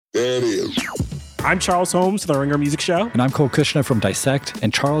There it is. I'm Charles Holmes, the Ringer Music Show. And I'm Cole Kushner from Dissect,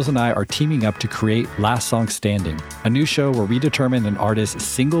 and Charles and I are teaming up to create Last Song Standing, a new show where we determine an artist's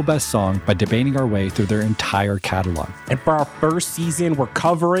single best song by debating our way through their entire catalog. And for our first season, we're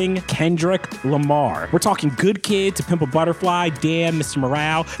covering Kendrick Lamar. We're talking Good Kid, To Pimp a Butterfly, Damn, Mr.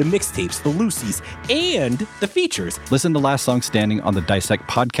 Morale, the mixtapes, the Lucy's, and the features. Listen to Last Song Standing on the Dissect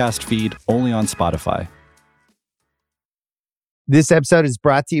podcast feed, only on Spotify. This episode is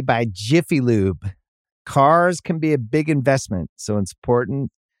brought to you by Jiffy Lube. Cars can be a big investment, so it's important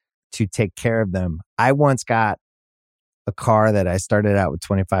to take care of them. I once got a car that I started out with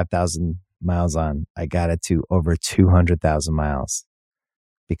 25,000 miles on. I got it to over 200,000 miles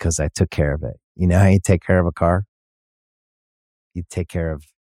because I took care of it. You know how you take care of a car? You take care of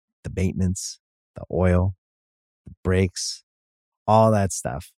the maintenance, the oil, the brakes, all that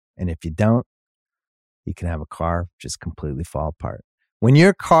stuff. And if you don't, you can have a car just completely fall apart. When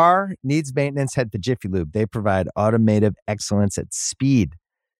your car needs maintenance, head to Jiffy Lube. They provide automotive excellence at speed.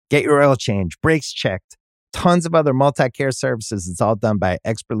 Get your oil change, brakes checked, tons of other multi-care services. It's all done by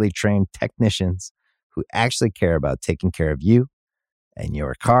expertly trained technicians who actually care about taking care of you and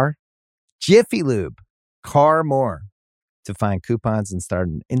your car. Jiffy Lube, car more. To find coupons and start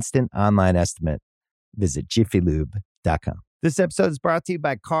an instant online estimate, visit jiffylube.com. This episode is brought to you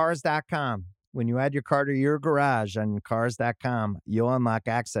by Cars.com. When you add your car to your garage on Cars.com, you'll unlock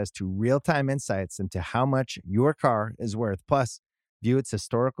access to real-time insights into how much your car is worth. Plus, view its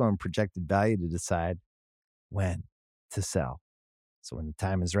historical and projected value to decide when to sell. So when the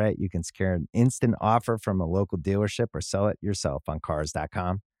time is right, you can secure an instant offer from a local dealership or sell it yourself on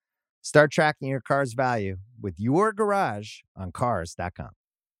Cars.com. Start tracking your car's value with your garage on Cars.com.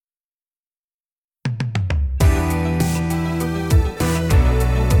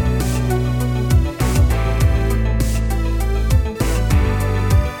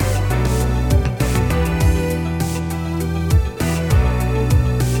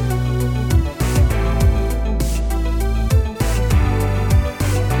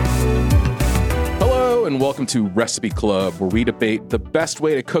 And welcome to Recipe Club, where we debate the best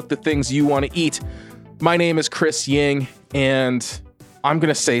way to cook the things you want to eat. My name is Chris Ying, and I'm going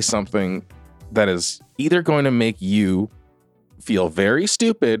to say something that is either going to make you feel very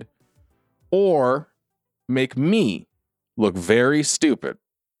stupid or make me look very stupid.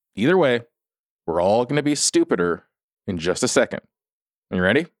 Either way, we're all going to be stupider in just a second. Are you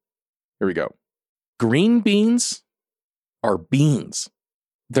ready? Here we go. Green beans are beans.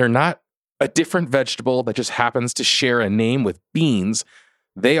 They're not a different vegetable that just happens to share a name with beans.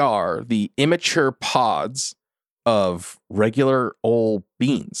 They are the immature pods of regular old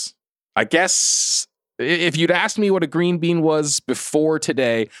beans. I guess if you'd asked me what a green bean was before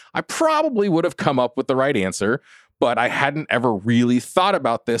today, I probably would have come up with the right answer, but I hadn't ever really thought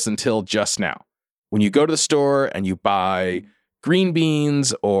about this until just now. When you go to the store and you buy green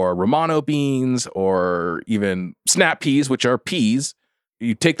beans or Romano beans or even snap peas, which are peas,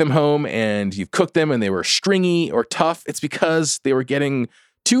 you take them home and you've cooked them and they were stringy or tough. It's because they were getting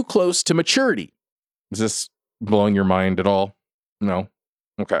too close to maturity. Is this blowing your mind at all? No?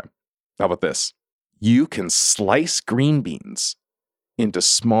 Okay. How about this? You can slice green beans into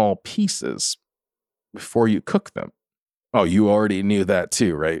small pieces before you cook them. Oh, you already knew that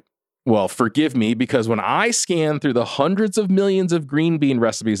too, right? Well, forgive me, because when I scan through the hundreds of millions of green bean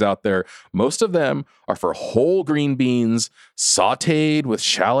recipes out there, most of them are for whole green beans, sauteed with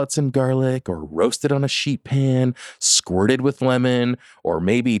shallots and garlic, or roasted on a sheet pan, squirted with lemon, or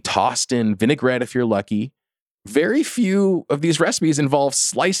maybe tossed in vinaigrette if you're lucky. Very few of these recipes involve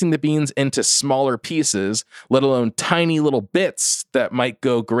slicing the beans into smaller pieces, let alone tiny little bits that might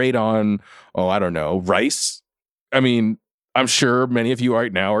go great on, rice. I mean, I'm sure many of you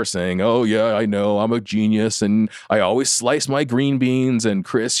right now are saying, oh, yeah, I know, I'm a genius, and I always slice my green beans, and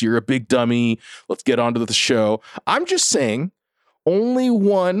Chris, you're a big dummy. Let's get on to the show. I'm just saying, only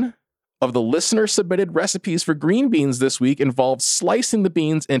one of the listener-submitted recipes for green beans this week involves slicing the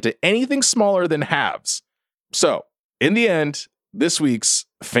beans into anything smaller than halves. So, in the end, this week's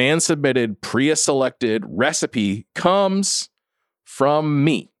fan-submitted, Priya-selected recipe comes from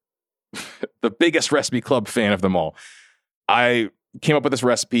me, the biggest Recipe Club fan of them all. I came up with this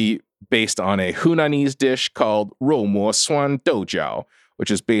recipe based on a Hunanese dish called Ro Mo Swan Dojiao, which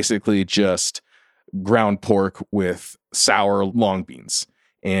is basically just ground pork with sour long beans.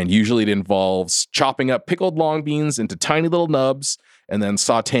 And usually it involves chopping up pickled long beans into tiny little nubs and then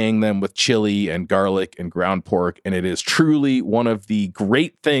sauteing them with chili and garlic and ground pork. And it is truly one of the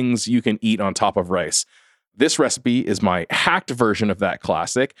great things you can eat on top of rice. This recipe is my hacked version of that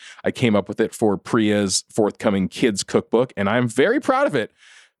classic. I came up with it for Priya's forthcoming kids cookbook, and I'm very proud of it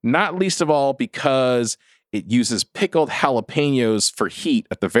not least of all because it uses pickled jalapenos for heat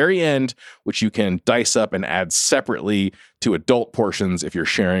at the very end, which you can dice up and add separately to adult portions if you're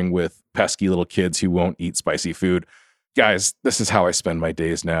sharing with pesky little kids who won't eat spicy food. Guys, this is how I spend my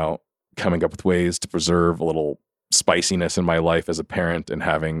days now, coming up with ways to preserve a little spiciness in my life as a parent and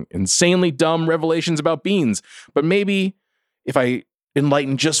having insanely dumb revelations about beans. But maybe if I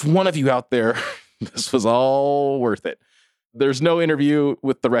enlighten just one of you out there, this was all worth it. There's no interview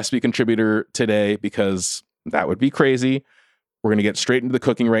with the recipe contributor today because that would be crazy. We're going to get straight into the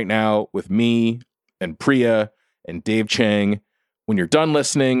cooking right now with me and Priya and Dave Chang. When you're done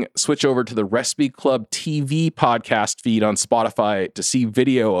listening, switch over to the Recipe Club TV podcast feed on Spotify to see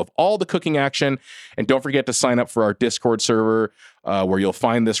video of all the cooking action. And don't forget to sign up for our Discord server where you'll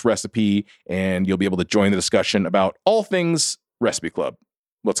find this recipe and you'll be able to join the discussion about all things Recipe Club.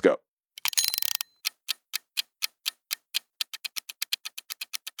 Let's go.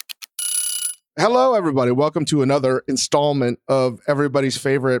 Hello, everybody. Welcome to another installment of everybody's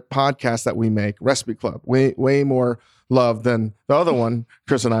favorite podcast that we make, Recipe Club. Way more love than the other one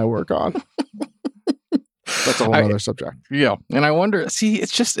Chris and I work on. That's a whole other subject. Yeah. And I wonder, it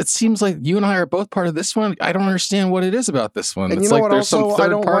seems like you and I are both part of this one. I don't understand what it is about this one. And it's you know like what there's also some third I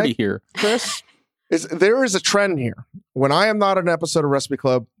don't party like, here. Chris, there is a trend here. When I am not on an episode of Recipe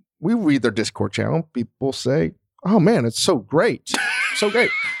Club, we read their Discord channel. People say, oh man, it's so great. So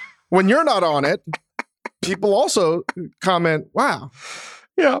great. When you're not on it, people also comment, wow.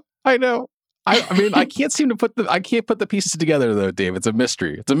 Yeah, I know. I mean, I can't put the pieces together though, Dave. It's a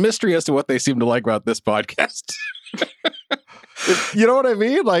mystery. It's a mystery as to what they seem to like about this podcast. You know what I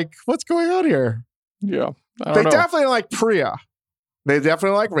mean? Like, what's going on here? Yeah. They definitely like Priya. They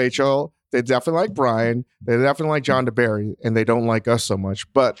definitely like Rachel. They definitely like Brian. They definitely like John DeBerry, and they don't like us so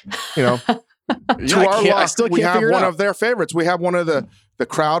much. But, you know, to our luck, we have one of their favorites. We have one of the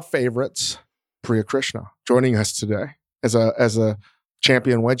crowd favorites, Priya Krishna, joining us today as a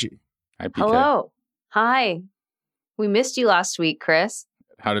champion wedgie. Hi, PK. Hello. Hi. We missed you last week, Chris.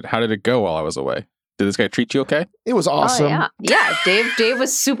 How did it go while I was away? Did this guy treat you okay? It was awesome. Oh, yeah. Dave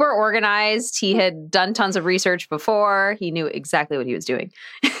was super organized. He had done tons of research before. He knew exactly what he was doing.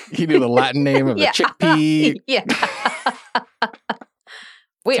 He knew the Latin name of the chickpea. Yeah.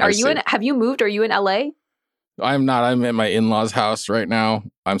 Wait, have you moved? Are you in LA? I'm not. I'm at my in-laws' house right now.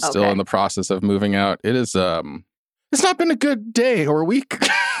 I'm still in the process of moving out. It is it's not been a good day or week.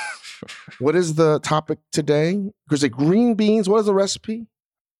 What is the topic today? Because green beans, what is the recipe?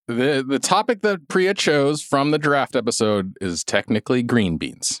 The topic that Priya chose from the draft episode is technically green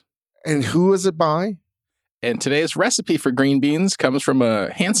beans. And who is it by? And today's recipe for green beans comes from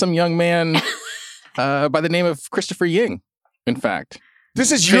a handsome young man by the name of Christopher Ying, in fact.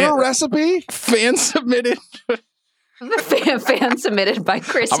 This is your recipe? Fan submitted. Fan submitted by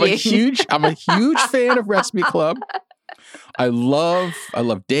Chris Ying. I'm a huge fan of Recipe Club. I love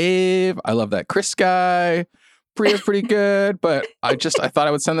Dave. I love that Chris guy. Priya's pretty good, but I thought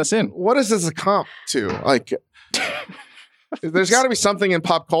I would send this in. What is this a comp to? Like, there's got to be something in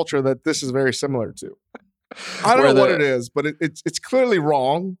pop culture that this is very similar to. I don't know what it is, but it's clearly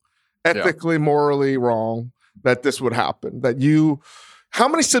wrong, ethically, morally wrong that this would happen. How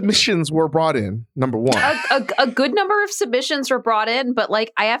many submissions were brought in? Number one. A good number of submissions were brought in, but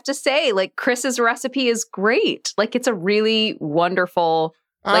like I have to say, like Chris's recipe is great. Like it's a really wonderful.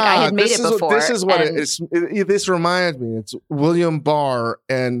 Like I had made it before. This is what it is. This reminds me. It's William Barr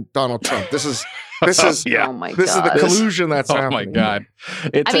and Donald Trump. This is. Oh my God. This is the collusion that's happening. Oh my God.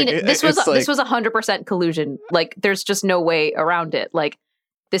 This was 100% collusion. Like there's just no way around it. Like.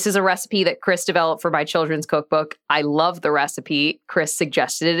 This is a recipe that Chris developed for my children's cookbook. I love the recipe. Chris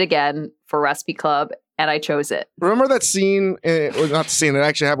suggested it again for Recipe Club, and I chose it. Remember that scene? Not the scene. It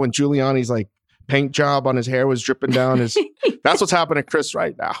actually happened when Giuliani's like paint job on his hair was dripping down his. That's what's happening to Chris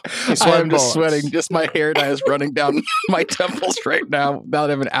right now. I'm just sweating. Just my hair dye is running down my temples right now. Now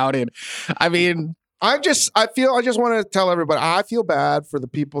that I've been outed. I mean. I just want to tell everybody, I feel bad for the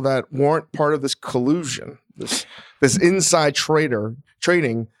people that weren't part of this collusion, this inside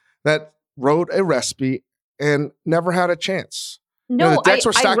trading that wrote a recipe and never had a chance. No, the decks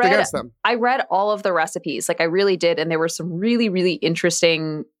were stacked against them. I read all of the recipes, like I really did, and there were some really, really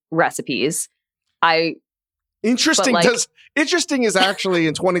interesting recipes. Interesting is actually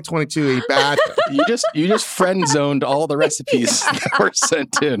in 2022 a bad thing. You just friend zoned all the recipes that were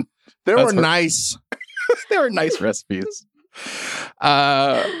sent in. They were nice. They were nice recipes.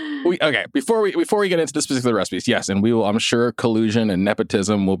 Before we get into the specific recipes, yes, and we will. I'm sure collusion and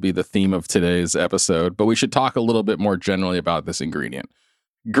nepotism will be the theme of today's episode. But we should talk a little bit more generally about this ingredient,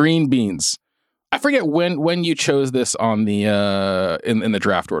 green beans. I forget when you chose this on the in the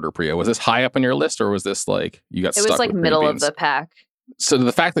draft order, Priya. Was this high up on your list, or was this like you got? It was like middle of the pack. So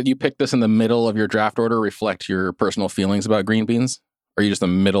the fact that you picked this in the middle of your draft order reflect your personal feelings about green beans? Or are you just a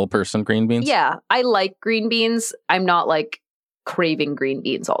middle person, green beans? Yeah, I like green beans. I'm not like craving green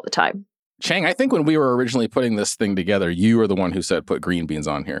beans all the time. Chang, I think when we were originally putting this thing together, you were the one who said put green beans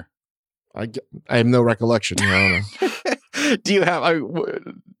on here. I have no recollection. I don't know. Do you have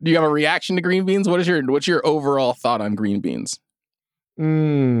a reaction to green beans? What's your overall thought on green beans?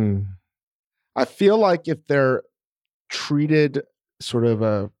 I feel like if they're treated sort of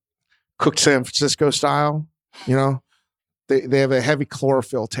a cooked San Francisco style, they have a heavy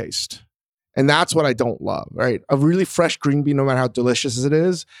chlorophyll taste. And that's what I don't love, right? A really fresh green bean, no matter how delicious it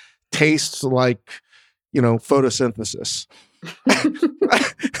is, tastes like, photosynthesis.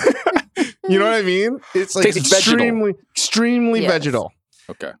 You know what I mean? It's like extremely vegetal.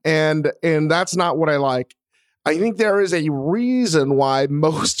 Okay. And that's not what I like. I think there is a reason why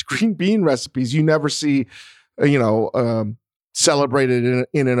most green bean recipes you never see, celebrated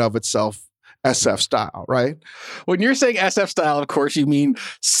in and of itself SF style, right? When you're saying SF style, of course, you mean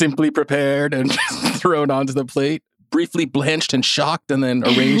simply prepared and thrown onto the plate, briefly blanched and shocked, and then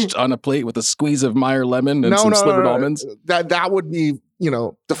arranged on a plate with a squeeze of Meyer lemon and some slivered almonds. That would be,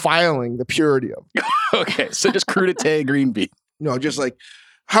 defiling the purity of it. Okay, so just crudité green bean. No, just like,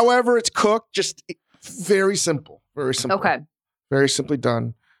 however it's cooked, just very simple. Very simple. Okay. Very simply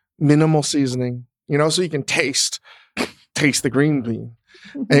done. Minimal seasoning, so you can taste the green bean.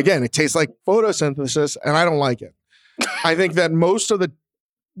 And again, it tastes like photosynthesis, and I don't like it. I think that most of the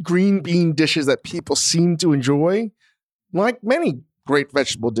green bean dishes that people seem to enjoy, like many great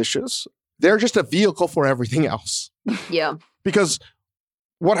vegetable dishes, they're just a vehicle for everything else. Yeah. Because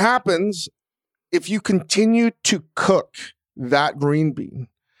what happens if you continue to cook that green bean,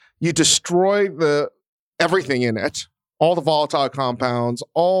 you destroy everything in it, all the volatile compounds,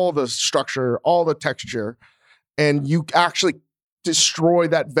 all the structure, all the texture, and you actually destroy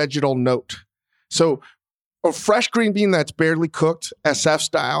that vegetal note. So a fresh green bean that's barely cooked, SF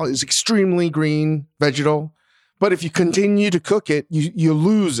style, is extremely green, vegetal. But if you continue to cook it, you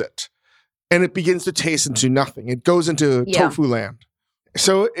lose it. And it begins to taste into nothing. It goes into tofu land.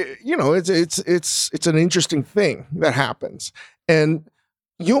 So, it's an interesting thing that happens. And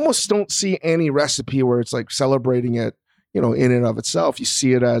you almost don't see any recipe where it's like celebrating it, in and of itself. You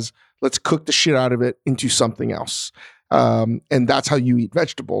see it as, let's cook the shit out of it into something else. And that's how you eat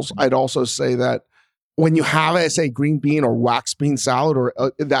vegetables. I'd also say that when you have, say, green bean or wax bean salad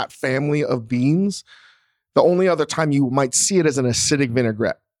or that family of beans, the only other time you might see it as an acidic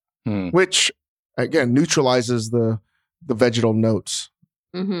vinaigrette, which, again, neutralizes the vegetal notes.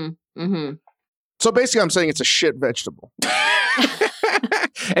 Mm-hmm. Mm-hmm. So basically, I'm saying it's a shit vegetable.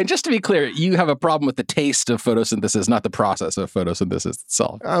 And just to be clear, you have a problem with the taste of photosynthesis, not the process of photosynthesis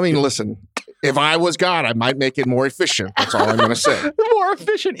itself. I mean, listen, if I was God, I mimight make it more efficient. That's all I'm going to say. More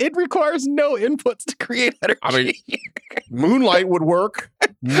efficient? It requires no inputs to create energy. I mean, moonlight would work.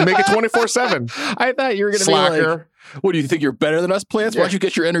 Make it 24/7. I thought you were going to be like, what, do you think you're better than us plants? Why don't you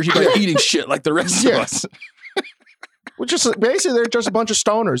get your energy by eating shit like the rest of us? Which is basically, they're just a bunch of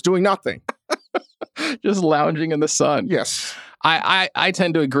stoners doing nothing. Just lounging in the sun. Yes. I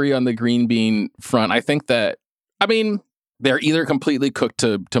tend to agree on the green bean front. I think that, they're either completely cooked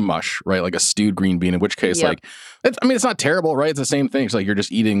to mush, right? Like a stewed green bean, in which case, it's not terrible, right? It's the same thing. It's like you're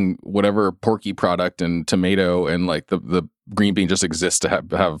just eating whatever porky product and tomato, and like the green bean just exists to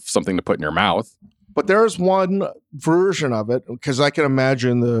have something to put in your mouth. But there's one version of it, because I can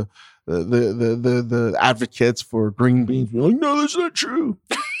imagine the advocates for green beans being like, no, that's not true.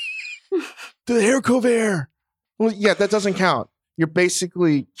 The Haricot Vert. Well, yeah, that doesn't count. You're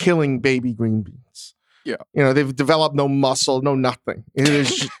basically killing baby green beans. Yeah. They've developed no muscle, no nothing. It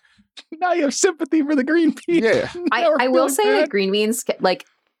is just, now you have sympathy for the green bean. Yeah. I will say that green beans, like,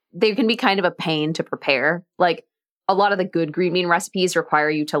 they can be kind of a pain to prepare. Like, a lot of the good green bean recipes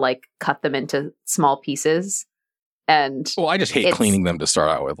require you to, like, cut them into small pieces. And I just hate cleaning them to start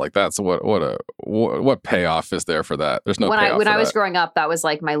out with. Like, that's what payoff is there for that? There's no payoff. When I was growing up, that was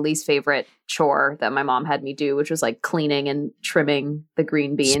like my least favorite chore that my mom had me do, which was like cleaning and trimming the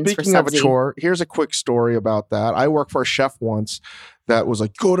green beans. Speaking of a chore, here's a quick story about that. I worked for a chef once that was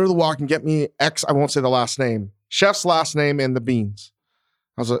like, go to the walk and get me X. I won't say the last name. Chef's last name and the beans.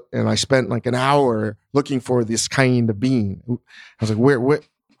 And I spent like an hour looking for this kind of bean. I was like,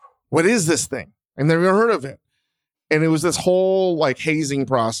 what is this thing? I've never heard of it. And it was this whole like hazing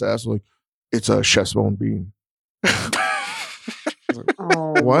process. Like, it's a chef's own bean.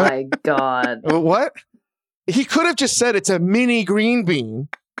 Oh my God. What? He could have just said it's a mini green bean.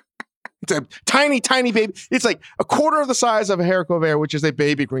 It's a tiny, tiny baby. It's like a quarter of the size of a haricot vert, which is a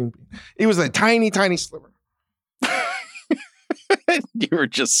baby green bean. It was a tiny, tiny sliver. You were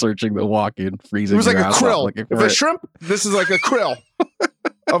just searching the walk-in, freezing. It was like a krill. If a shrimp, this is like a krill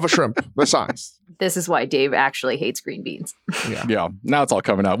of a shrimp, the size. This is why Dave actually hates green beans. Yeah. Now it's all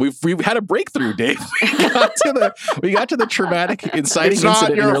coming out. We've had a breakthrough, Dave. We got to the traumatic, inciting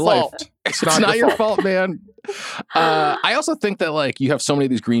incident in your life. It's not your fault, man. I also think that like you have so many of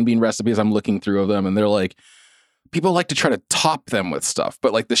these green bean recipes. I'm looking through of them, and they're like, people like to try to top them with stuff,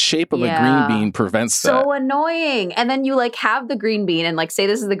 but like the shape of a green bean prevents that. So annoying. And then you like have the green bean and like say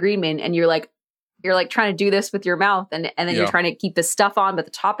this is the green bean, and you're like trying to do this with your mouth, and then you're trying to keep the stuff on, but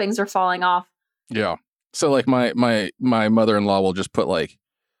the toppings are falling off. Yeah. So like my mother-in-law will just put like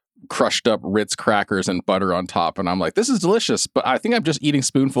crushed up Ritz crackers and butter on top, and I'm like, this is delicious, but I think I'm just eating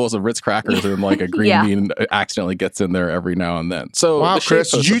spoonfuls of Ritz crackers and like a green bean accidentally gets in there every now and then. So wow,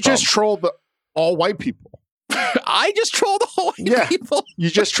 Chris, you just trolled all white people. I just trolled all white people. You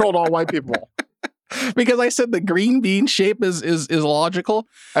just trolled all white people. Because I said the green bean shape is logical.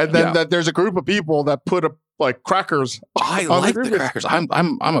 And then that there's a group of people that put like crackers. I like the crackers. I'm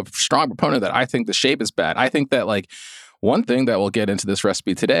a strong proponent of that. I think the shape is bad. I think that like one thing that we'll get into this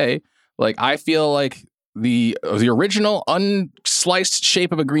recipe today, like I feel like the original unsliced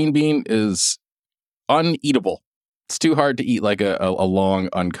shape of a green bean is uneatable. It's too hard to eat like a long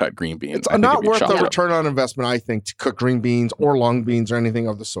uncut green bean. It's not worth the return on investment, I think, to cook green beans or long beans or anything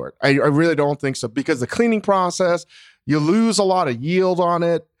of the sort. I really don't think so, because the cleaning process, you lose a lot of yield on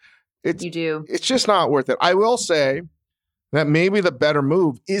it. You do. It's just not worth it. I will say that maybe the better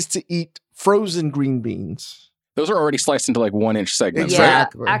move is to eat frozen green beans. Those are already sliced into like 1-inch segments.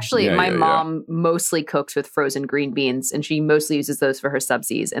 Exactly. Right? Actually, my mom mostly cooks with frozen green beans, and she mostly uses those for her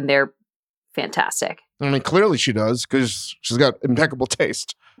subsies, and they're fantastic. I mean, clearly she does, because she's got impeccable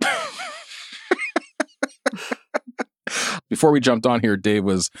taste. Before we jumped on here, Dave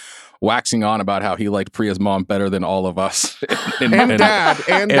was waxing on about how he liked Priya's mom better than all of us. and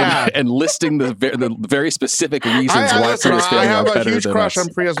dad. And listing the very specific reasons why Priya's family are better than us. I have a huge crush on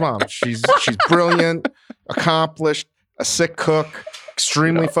Priya's mom. She's brilliant, accomplished, a sick cook,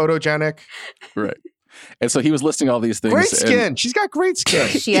 extremely photogenic. Right. And so he was listing all these things. Great skin. She's got great skin.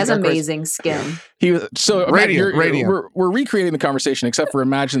 She has amazing skin. Radiant. We're recreating the conversation, except for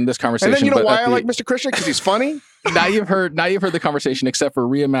imagine this conversation. And then you know why I like Mr. Krishna? Because he's funny. Now you've heard the conversation, except for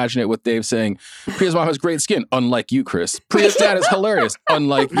reimagine it with Dave saying, Priya's mom has great skin, unlike you, Chris. Priya's dad is hilarious,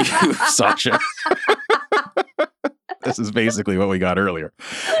 unlike you, Sasha. This is basically what we got earlier.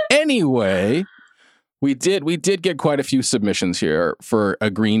 Anyway, we did get quite a few submissions here for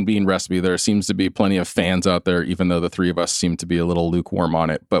a green bean recipe. There seems to be plenty of fans out there, even though the three of us seem to be a little lukewarm on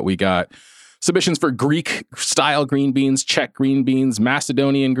it. But we got submissions for Greek-style green beans, Czech green beans,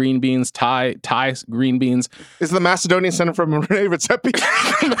 Macedonian green beans, Thai green beans. Is the Macedonian sent from Rene Redzepi?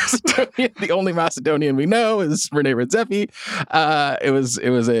 The only Macedonian we know is Rene Redzepi.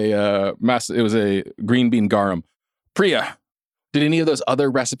 It was a green bean garum. Priya, did any of those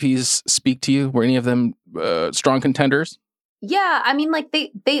other recipes speak to you? Were any of them strong contenders? Yeah, I mean, like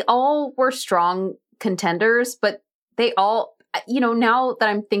they all were strong contenders, but they all, now that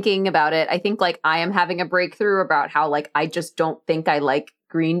I'm thinking about it, I think like I am having a breakthrough about how like I just don't think I like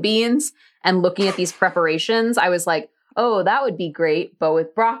green beans. And looking at these preparations, I was like, oh, that would be great, but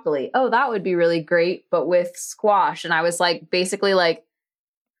with broccoli. Oh, that would be really great, but with squash. And I was like basically like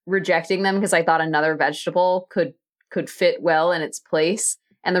rejecting them because I thought another vegetable could fit well in its place.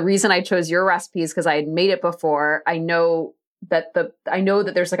 And the reason I chose your recipe is because I had made it before. I know that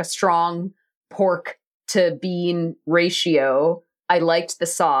there's like a strong pork to bean ratio. I liked the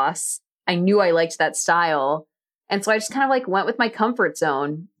sauce. I knew I liked that style. And so I just kind of like went with my comfort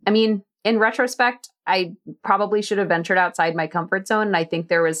zone. I mean, in retrospect, I probably should have ventured outside my comfort zone. And I think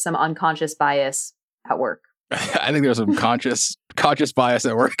there was some unconscious bias at work. I think there was some conscious bias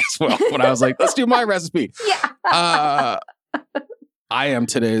at work as well when I was like, let's do my recipe. Yeah. I am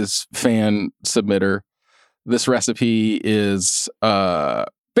today's fan submitter. This recipe is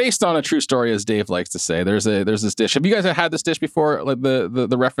based on a true story, as Dave likes to say. There's this dish. Have you guys had this dish before? Like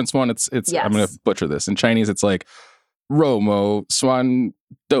the reference one? It's yes. I'm going to butcher this. In Chinese, it's like Romo Swan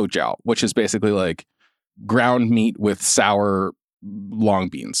Dojiao, which is basically like ground meat with sour long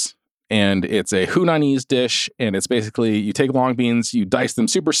beans. And it's a Hunanese dish, and it's basically you take long beans, you dice them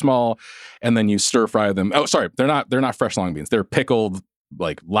super small, and then you stir fry them. Oh, sorry, they're not fresh long beans. They're pickled,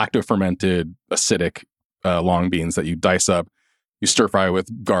 like lacto-fermented, acidic long beans that you dice up. You stir fry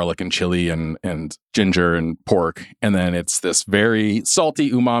with garlic and chili and ginger and pork, and then it's this very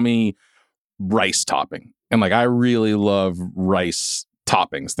salty umami rice topping. And like I really love rice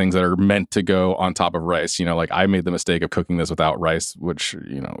toppings, things that are meant to go on top of rice. You know, like I made the mistake of cooking this without rice, which,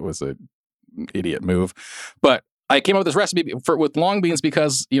 you know, was an idiot move. But I came up with this recipe with long beans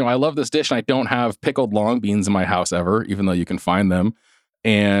because, you know, I love this dish and I don't have pickled long beans in my house ever, even though you can find them.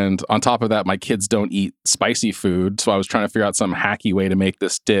 And on top of that, my kids don't eat spicy food. So I was trying to figure out some hacky way to make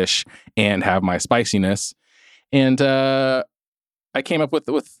this dish and have my spiciness. And I came up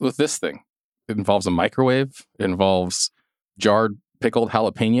with this thing. It involves a microwave. It involves jarred pickled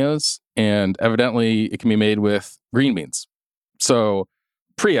jalapenos. And evidently, it can be made with green beans. So,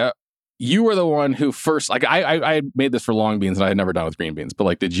 Priya, you were the one who first, like, I made this for long beans and I had never done it with green beans. But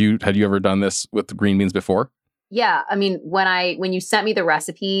like, had you ever done this with green beans before? Yeah, I mean, when you sent me the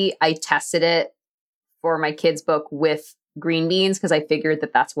recipe, I tested it for my kids' book with green beans because I figured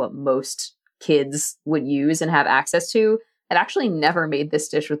that that's what most kids would use and have access to. I've actually never made this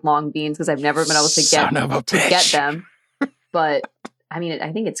dish with long beans because I've never been able to get them. But I mean,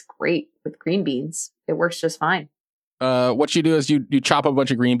 I think it's great with green beans. It works just fine. What you do is you chop a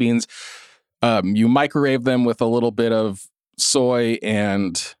bunch of green beans, you microwave them with a little bit of soy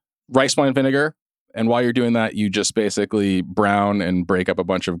and rice wine vinegar. And while you're doing that, you just basically brown and break up a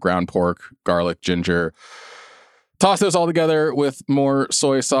bunch of ground pork, garlic, ginger, toss those all together with more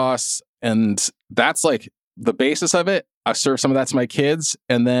soy sauce. And that's like the basis of it. I serve some of that to my kids.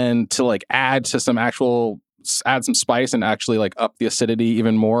 And then to like add some spice and actually like up the acidity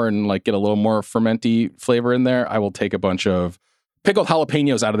even more and like get a little more fermenty flavor in there, I will take a bunch of pickled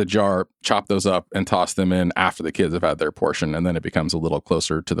jalapenos out of the jar, chop those up and toss them in after the kids have had their portion. And then it becomes a little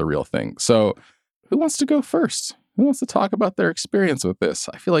closer to the real thing. So who wants to go first? Who wants to talk about their experience with this?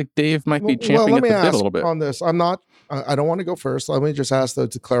 I feel like Dave might be champing at the bit a little bit. On this, I don't want to go first. Let me just ask though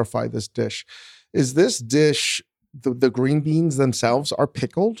to clarify this dish. Is this dish, the green beans themselves are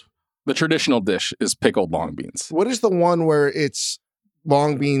pickled? The traditional dish is pickled long beans. What is the one where it's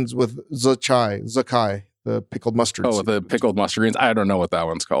long beans with zakai, the pickled mustard? Oh, the pickled mustard greens. I don't know what that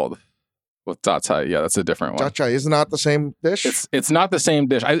one's called. With zatai, yeah, that's a different one. Zatai is not the same dish. It's not the same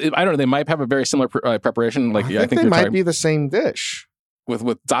dish. I don't know. They might have a very similar preparation. Like I think they might be the same dish with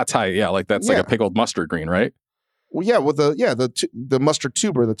zatai. Yeah, like that's like a pickled mustard green, right? Well, yeah, with the mustard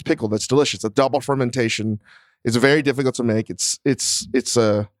tuber that's pickled. That's delicious. A double fermentation is very difficult to make. It's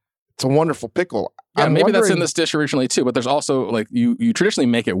a wonderful pickle. Yeah, maybe that's in this dish originally too. But there's also like you traditionally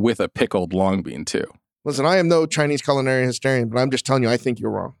make it with a pickled long bean too. Listen, I am no Chinese culinary historian, but I'm just telling you, I think you're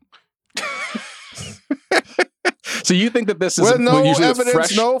wrong. So you think that this is with no evidence,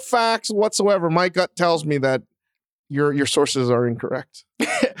 fresh? No facts whatsoever? My gut tells me that your sources are incorrect.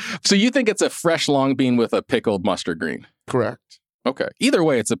 So you think it's a fresh long bean with a pickled mustard green? Correct. Okay. Either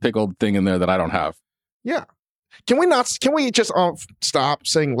way, it's a pickled thing in there that I don't have. Yeah. Can we just stop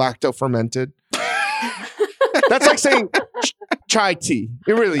saying lacto fermented? That's like saying chai tea.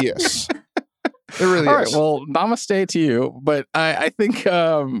 It really is. It really is. All right. Well, namaste to you. But I think,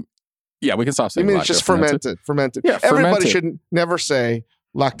 yeah, we can stop saying lacto it's just fermented. Yeah, everybody should never say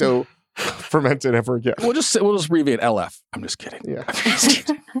lacto fermented ever again. We'll just abbreviate LF. I'm just kidding. Yeah.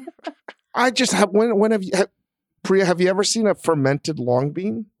 I just have, when have you, Priya, have you ever seen a fermented long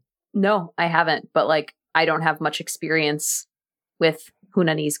bean? No, I haven't. But like, I don't have much experience with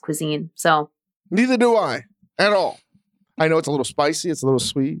Hunanese cuisine, so. Neither do I, at all. I know it's a little spicy, it's a little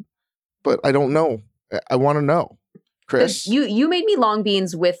sweet, but I don't know. I want to know. Chris? You made me long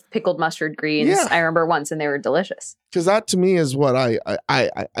beans with pickled mustard greens, yeah. I remember once, and they were delicious. Because that to me is what I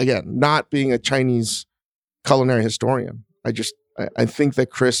again, not being a Chinese culinary historian, I think that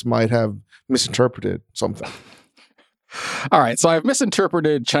Chris might have misinterpreted something. All right, so I've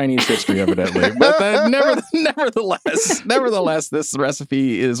misinterpreted Chinese history, evidently, but then nevertheless, this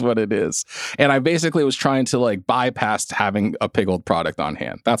recipe is what it is. And I basically was trying to like bypass having a pickled product on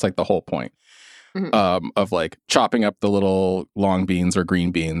hand. That's like the whole point of like chopping up the little long beans or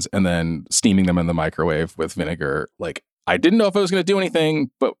green beans and then steaming them in the microwave with vinegar. Like I didn't know if it was going to do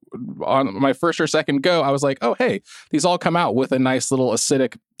anything, but on my first or second go, I was like, oh, hey, these all come out with a nice little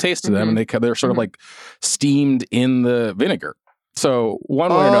acidic taste to them. And they're sort of like steamed in the vinegar. So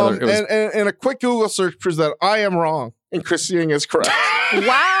one way or another. It was... and a quick Google search proves that I am wrong and Chris Ying is correct.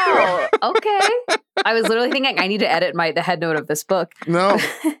 Wow. Okay. I was literally thinking I need to edit the head note of this book. No,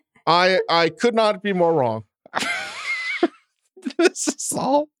 I could not be more wrong. This is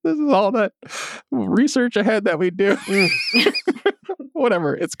all that research ahead that we do.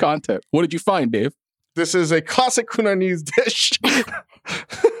 Whatever, it's content. What did you find, Dave? This is a classic Hunanese dish.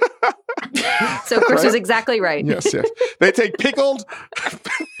 So Chris was exactly right. Yes. They take pickled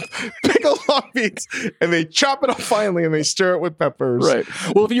pickled long beans, and they chop it up finely, and they stir it with peppers. Right.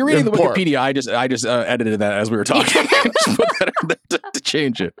 Well, if you're reading the Wikipedia, I just edited that as we were talking. Just put that in there to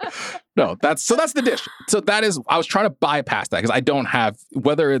change it. No, that's the dish. So that is, I was trying to bypass that because I don't have,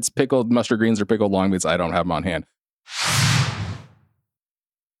 whether it's pickled mustard greens or pickled long beans, I don't have them on hand.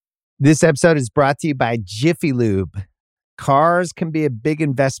 This episode is brought to you by Jiffy Lube. Cars can be a big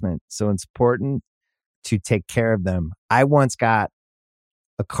investment, so it's important to take care of them. I once got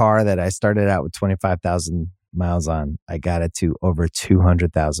a car that I started out with 25,000 miles on. I got it to over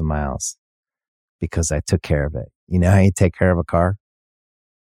 200,000 miles because I took care of it. You know how you take care of a car?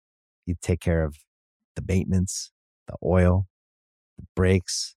 You take care of the maintenance, the oil, the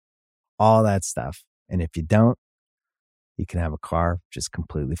brakes, all that stuff. And if you don't, you can have a car just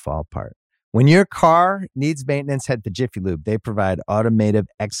completely fall apart. When your car needs maintenance, head to Jiffy Lube. They provide automotive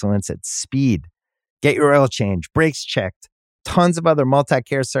excellence at speed. Get your oil change, brakes checked, tons of other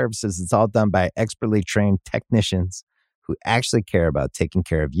multi-care services. It's all done by expertly trained technicians who actually care about taking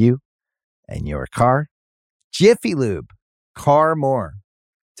care of you and your car. Jiffy Lube, car more.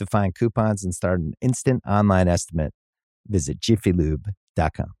 To find coupons and start an instant online estimate, visit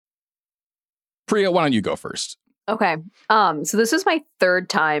jiffylube.com. Priya, why don't you go first? Okay. So this is my third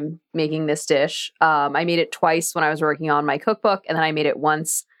time making this dish. I made it twice when I was working on my cookbook, and then I made it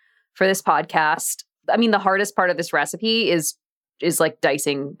once for this podcast. I mean, the hardest part of this recipe is like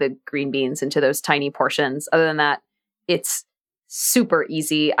dicing the green beans into those tiny portions. Other than that, it's super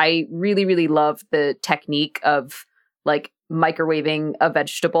easy. I really, really love the technique of like microwaving a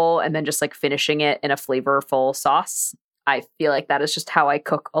vegetable and then just like finishing it in a flavorful sauce. I feel like that is just how I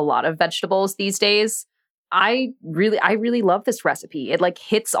cook a lot of vegetables these days. I really love this recipe. It like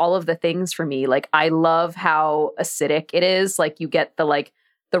hits all of the things for me. Like I love how acidic it is. Like you get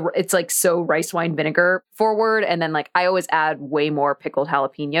it's like so rice wine vinegar forward. And then like I always add way more pickled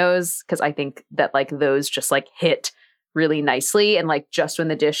jalapenos because I think that like those just like hit really nicely. And like just when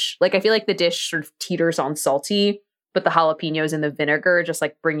the dish, like I feel like the dish sort of teeters on salty, but the jalapenos and the vinegar just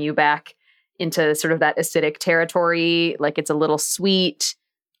like bring you back into sort of that acidic territory. Like it's a little sweet.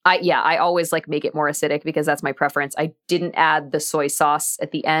 I always like make it more acidic because that's my preference. I didn't add the soy sauce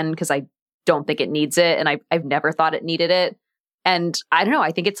at the end because I don't think it needs it. And I've never thought it needed it. And I don't know, I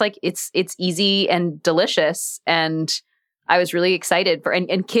think it's like, it's easy and delicious. And I was really excited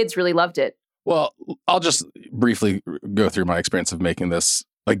and kids really loved it. Well, I'll just briefly go through my experience of making this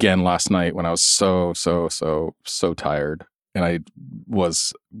again last night when I was so tired. And I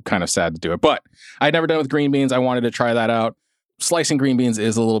was kind of sad to do it, but I'd never done it with green beans. I wanted to try that out. Slicing green beans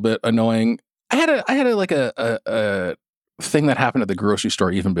is a little bit annoying. I had a thing that happened at the grocery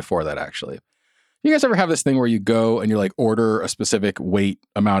store even before that, actually. You guys ever have this thing where you go and you like order a specific weight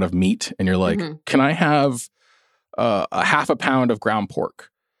amount of meat and you're like, can I have a half a pound of ground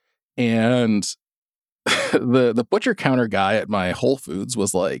pork? And the butcher counter guy at my Whole Foods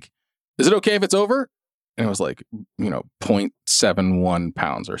was like, is it okay if it's over? And it was like, 0.71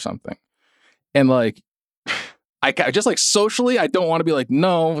 pounds or something. And like, I just like socially, I don't want to be like,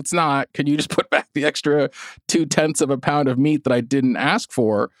 no, it's not. Can you just put back the extra 0.2 of a pound of meat that I didn't ask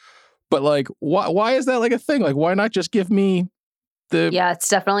for? But like, why is that like a thing? Like, why not just give me yeah, it's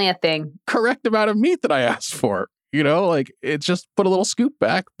definitely a thing. Correct amount of meat that I asked for? Like it's just put a little scoop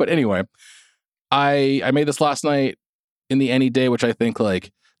back. But anyway, I made this last night in the Any Day, which I think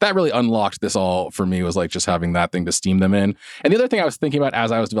like that really unlocked this all for me, was like just having that thing to steam them in. And the other thing I was thinking about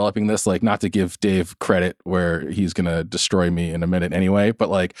as I was developing this, like not to give Dave credit where he's going to destroy me in a minute anyway, but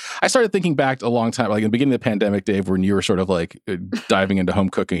like I started thinking back a long time, like in the beginning of the pandemic, Dave, when you were sort of like diving into home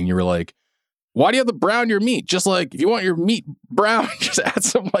cooking, you were like, why do you have to brown your meat? Just like if you want your meat brown, just add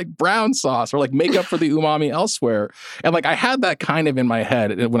some like brown sauce or like make up for the umami elsewhere. And like I had that kind of in my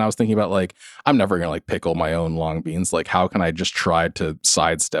head when I was thinking about like, I'm never going to like pickle my own long beans. Like how can I just try to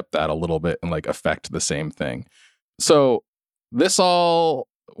sidestep that a little bit and like affect the same thing? So this all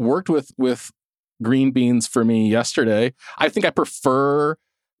worked with green beans for me yesterday. I think I prefer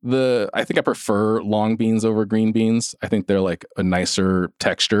long beans over green beans. I think they're like a nicer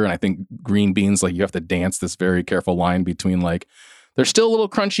texture. And I think green beans, like you have to dance this very careful line between like, they're still a little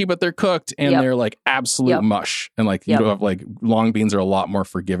crunchy, but they're cooked and they're like absolute mush. And like, you don't have like long beans are a lot more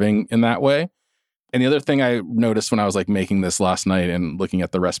forgiving in that way. And the other thing I noticed when I was like making this last night and looking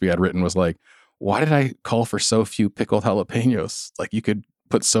at the recipe I'd written was like, why did I call for so few pickled jalapenos? Like you could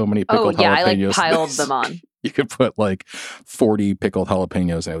put so many pickled jalapenos. I like piled them on. You could put like 40 pickled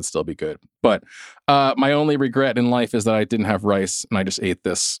jalapenos and it would still be good. But my only regret in life is that I didn't have rice and I just ate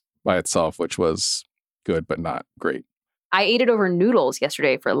this by itself, which was good, but not great. I ate it over noodles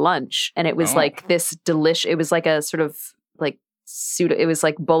yesterday for lunch and it was like this it was like a sort of like it was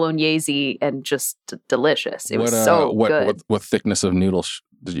like bolognese and just delicious. It was so good. What thickness of noodles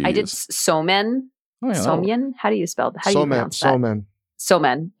did you use? I did somen. Oh, yeah, somen? How do you spell that? How do you pronounce that?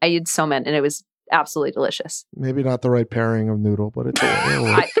 Somen. I used somen, and it was absolutely delicious. Maybe not the right pairing of noodle, but it's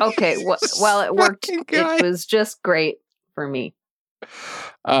okay. Well, it worked. It was just great for me.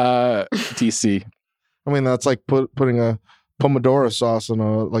 TC. I mean, that's like putting a pomodoro sauce on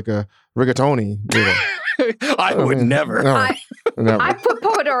a rigatoni noodle. I would never. Never. I put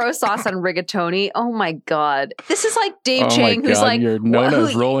pomodoro sauce on rigatoni. Oh my God. This is like Dave Chang, who's like, your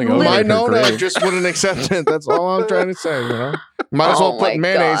Nona's rolling over. My Nona just wouldn't accept it. That's all I'm trying to say, Might as well put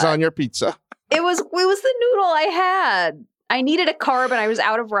mayonnaise on your pizza. It was the noodle I had. I needed a carb and I was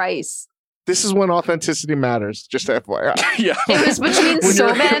out of rice. This is when authenticity matters, just FYI. Yeah. It was between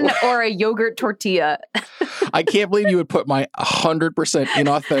somen or a yogurt tortilla. I can't believe you would put my 100%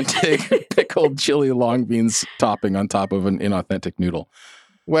 inauthentic pickled chili long beans topping on top of an inauthentic noodle.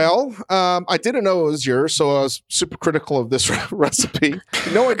 Well, I didn't know it was yours, so I was super critical of this recipe.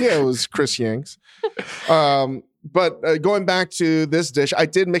 No idea it was Chris Yang's. But going back to this dish, I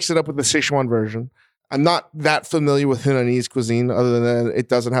did mix it up with the Sichuan version. I'm not that familiar with Hunanese cuisine, other than it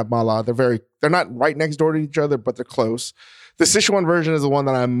doesn't have mala. They're not right next door to each other, but they're close. The Sichuan version is the one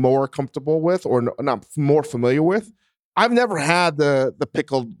that I'm more comfortable with, or not more familiar with. I've never had the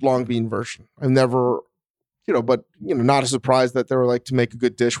pickled long bean version. I've never, but not a surprise that they were like, to make a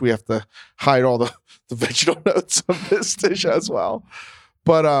good dish, we have to hide all the vegetal notes of this dish as well.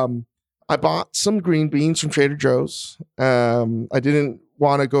 But I bought some green beans from Trader Joe's. I didn't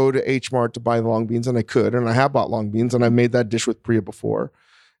want to go to H Mart to buy the long beans, and I could, and I have bought long beans, and I made that dish with Priya before.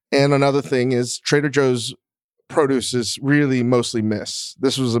 And another thing is Trader Joe's produce is really mostly miss.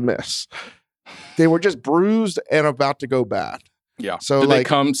 This was a miss. They were just bruised and about to go bad. Yeah. So did they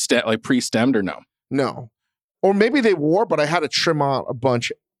come pre-stemmed or no? No. Or maybe they were, but I had to trim out a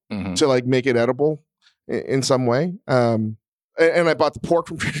bunch to make it edible in some way. And I bought the pork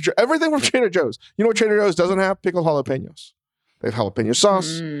from Trader Joe's. Everything from Trader Joe's. You know what Trader Joe's doesn't have? Pickled jalapenos. They have jalapeno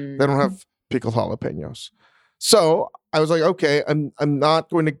sauce. They don't have pickled jalapenos. So I was like, okay, I'm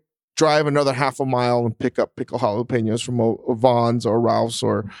not going to drive another half a mile and pick up pickled jalapenos from Vons or Ralph's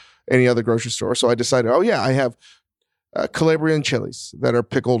or any other grocery store. So I decided, I have Calabrian chilies that are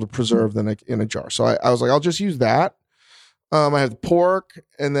pickled and preserved in a jar. So I was like, I'll just use that. I have the pork,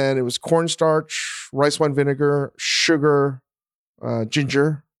 and then it was cornstarch, rice wine vinegar, sugar,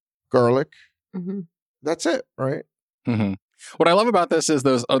 ginger, garlic. That's it, right? Mm-hmm. What I love about this is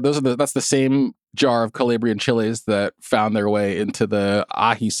that's the same jar of Calabrian chilies that found their way into the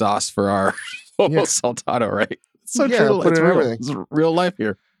ají sauce for our saltado, right? It's so true. It's real. It's real life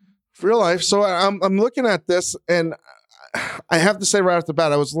here. Real life. So I'm looking at this, and I have to say right off the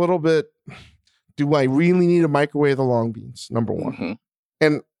bat, I was a little bit, do I really need to microwave the long beans? Number one. Mm-hmm.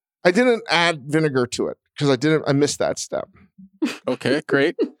 And I didn't add vinegar to it because I missed that step. Okay,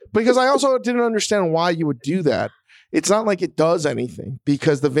 great. Because I also didn't understand why you would do that. It's not like it does anything,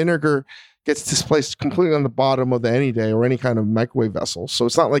 because the vinegar gets displaced completely on the bottom of the Any Day or any kind of microwave vessel. So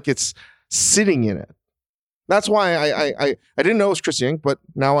it's not like it's sitting in it. That's why I didn't know it was Chris Yang, but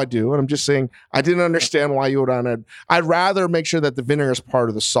now I do. And I'm just saying I didn't understand why you would on it. I'd rather make sure that the vinegar is part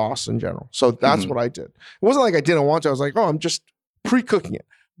of the sauce in general. So that's what I did. It wasn't like I didn't want to. I was like, I'm just pre-cooking it.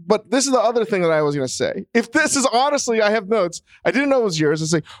 But this is the other thing that I was going to say. If this is honestly, I have notes. I didn't know it was yours.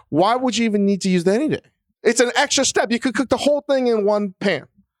 It's like, why would you even need to use the Any Day? It's an extra step. You could cook the whole thing in one pan.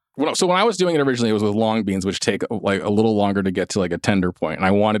 So when I was doing it originally, it was with long beans, which take like a little longer to get to like a tender point. And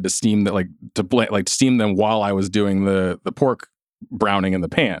I wanted to steam that, steam them while I was doing the pork browning in the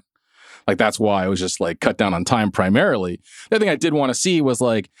pan. Like that's why I was just like cut down on time primarily. The other thing I did want to see was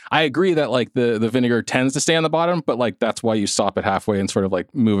like, I agree that like the vinegar tends to stay on the bottom, but like that's why you stop it halfway and sort of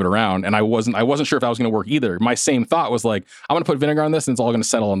like move it around. And I wasn't sure if that was going to work either. My same thought was like, I'm going to put vinegar on this and it's all going to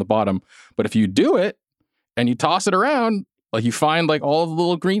settle on the bottom. But if you do it and you toss it around, like you find like all the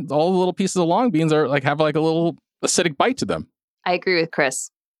little pieces of long beans are like have like a little acidic bite to them. I agree with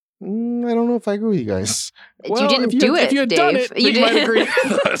Chris. I don't know if I agree with you guys. Well, you didn't do it, if you had Dave. done it, you might agree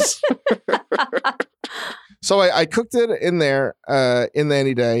with us. So I cooked it in there in the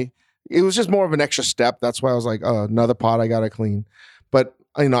Any Day. It was just more of an extra step. That's why I was like, another pot I got to clean. But,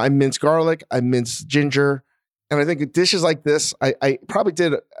 I minced garlic. I minced ginger. And I think dishes like this, I probably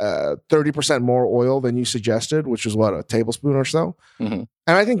did 30% more oil than you suggested, which was a tablespoon or so. Mm-hmm.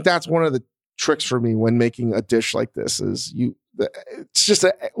 And I think that's one of the tricks for me when making a dish like this is it's just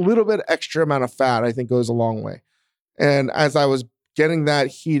a little bit extra amount of fat, I think goes a long way. And as I was getting that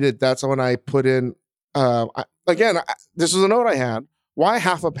heated, that's when I put in, this was a note I had. Why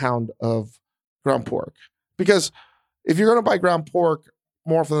half a pound of ground pork? Because if you're going to buy ground pork,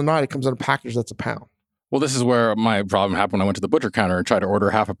 more often than not, it comes in a package that's a pound. Well, this is where my problem happened when I went to the butcher counter and tried to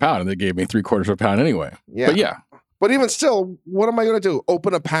order half a pound, and they gave me 3/4 of a pound anyway. Yeah. But yeah. But even still, what am I going to do?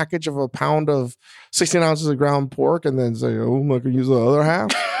 Open a package of a pound of 16 ounces of ground pork and then say, oh, I'm not going to use the other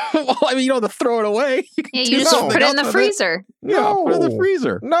half? Well, I mean, you don't have to throw it away. You just put it in the freezer. No. Put it in the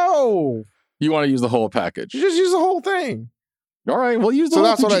freezer. No. You want to use the whole package. You just use the whole thing. All right, well, use the whole So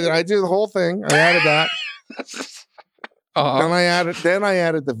that's what I did. I did the whole thing. I added that. Then I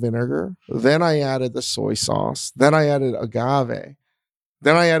added the vinegar. Then I added the soy sauce. Then I added agave.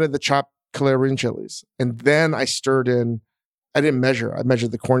 Then I added the chopped Calabrian chilies. And then I stirred in, I didn't measure. I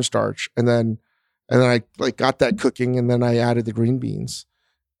measured the cornstarch. And then I like got that cooking, and then I added the green beans.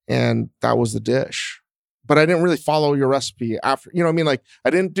 And that was the dish. But I didn't really follow your recipe after, you know what I mean? Like, I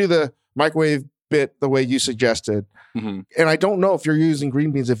didn't do the microwave bit the way you suggested. Mm-hmm. And I don't know if you're using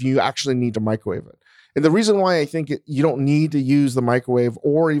green beans, if you actually need to microwave it. And the reason why I think you don't need to use the microwave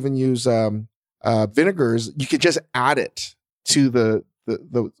or even use vinegars, you could just add it to the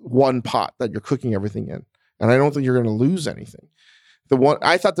one pot that you're cooking everything in. And I don't think you're going to lose anything.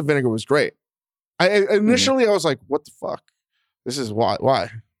 I thought the vinegar was great. Initially, I was like, what the fuck? This is why?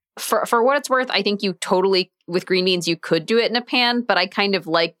 For what it's worth, I think you totally, with green beans, you could do it in a pan, but I kind of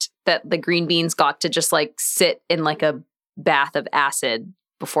liked that the green beans got to just like sit in like a bath of acid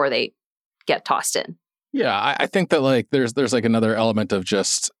before they get tossed in. Yeah, I think that like there's like another element of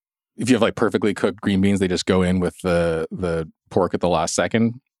just, if you have like perfectly cooked green beans, they just go in with the pork at the last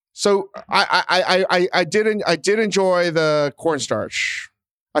second. So I did enjoy the cornstarch.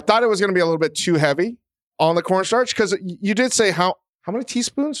 I thought it was going to be a little bit too heavy on the cornstarch, because you did say how many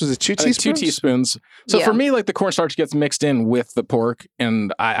teaspoons? Was it 2 teaspoons? 2 teaspoons. So for me, like the cornstarch gets mixed in with the pork,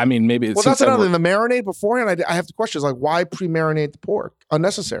 and I mean maybe it's that's another thing. The marinade beforehand. I have the questions like, why pre-marinate the pork?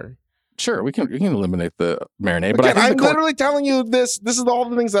 Unnecessary. Sure, we can eliminate the marinade. But I'm literally telling you this. This is all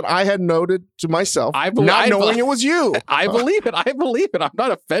the things that I had noted to myself, not knowing it was you. I believe it. I'm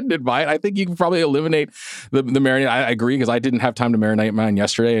not offended by it. I think you can probably eliminate the marinade. I agree, because I didn't have time to marinate mine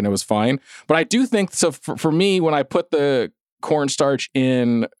yesterday, and it was fine. But I do think so. For me, when I put the cornstarch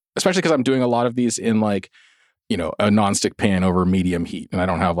in, especially because I'm doing a lot of these in like, you know, a nonstick pan over medium heat, and I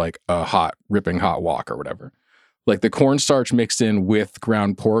don't have like a ripping hot wok or whatever. Like the cornstarch mixed in with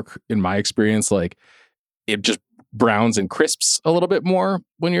ground pork, in my experience, like it just browns and crisps a little bit more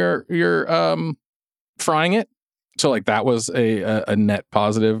when you're frying it. So like that was a net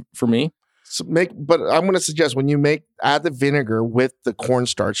positive for me. But I'm going to suggest when you add the vinegar with the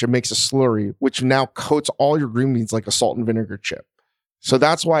cornstarch, it makes a slurry, which now coats all your green beans like a salt and vinegar chip. So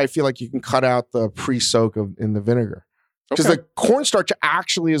that's why I feel like you can cut out the pre-soak in the vinegar, because the cornstarch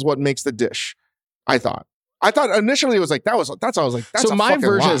actually is what makes the dish. I thought initially it was like that's how I was like, that's so my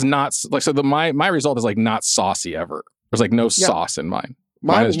version is not like, so my result is like not saucy ever. There's like no sauce in mine.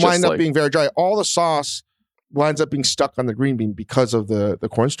 Mine winds up being very dry. All the sauce winds up being stuck on the green bean because of the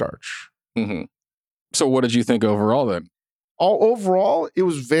cornstarch. Mm-hmm. So what did you think overall then? Overall, it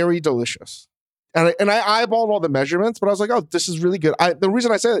was very delicious. And I eyeballed all the measurements, but I was like, oh, this is really good. The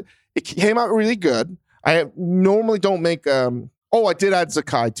reason I said it came out really good. I normally don't make, I did add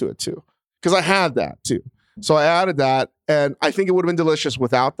Zakai to it too, because I had that too. So I added that, and I think it would have been delicious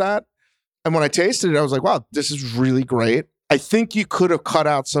without that. And when I tasted it, I was like, wow, this is really great. I think you could have cut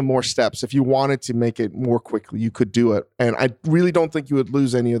out some more steps. If you wanted to make it more quickly, you could do it. And I really don't think you would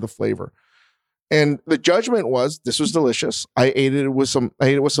lose any of the flavor. And the judgment was, this was delicious. I ate it with some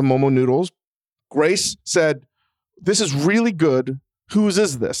Momo noodles. Grace said, this is really good. Whose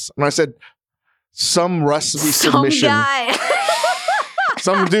is this? And I said, some recipe submission. Guy.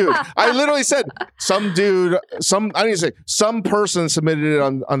 Some dude. I literally said, some dude, I didn't say, some person submitted it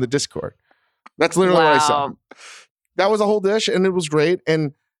on the Discord. That's literally what I said. That was a whole dish, and it was great.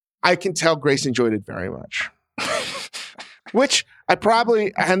 And I can tell Grace enjoyed it very much. Which I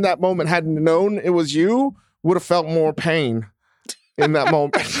probably, in that moment, hadn't known it was you, would have felt more pain in that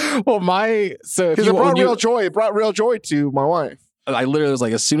moment. Well, because it brought real joy. It brought real joy to my wife. I literally was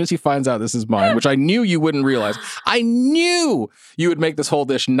like, as soon as he finds out this is mine, which I knew you wouldn't realize, I knew you would make this whole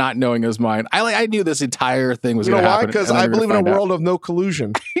dish not knowing it was mine. I knew this entire thing was going to happen. Because I believe in a world of no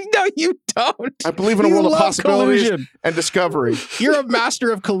collusion. No, you don't. I believe in a world of possibilities and discovery. You're a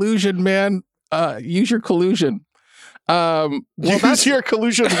master of collusion, man. Use your collusion. Use your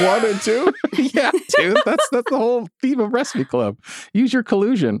collusion 1 and 2? Yeah, dude. That's the whole theme of Recipe Club. Use your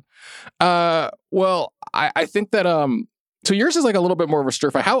collusion. Well, I think that so yours is like a little bit more of a stir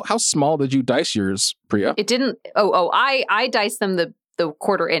fry. How small did you dice yours, Priya? It didn't. I diced them the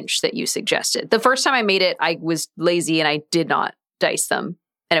 1/4 inch that you suggested. The first time I made it, I was lazy and I did not dice them,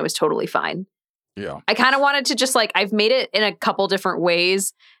 and it was totally fine. Yeah. I kind of wanted to just like, I've made it in a couple different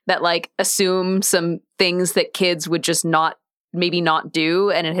ways that like assume some things that kids would just maybe not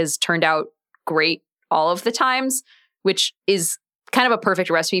do. And it has turned out great all of the times, which is kind of a perfect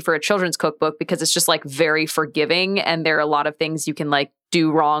recipe for a children's cookbook because it's just like very forgiving. And there are a lot of things you can like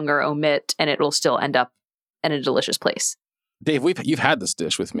do wrong or omit and it will still end up in a delicious place. Dave, you've had this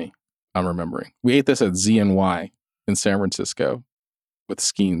dish with me. I'm remembering. We ate this at ZNY in San Francisco with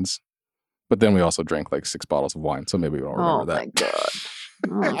Skeens. But then we also drank like 6 bottles of wine. So maybe we don't remember that.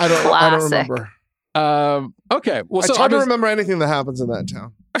 Oh, my God. Oh, I don't remember. Okay. Well, it's hard to remember anything that happens in that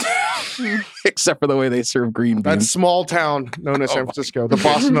town. Except for the way they serve green beans. That small town known as San Francisco, the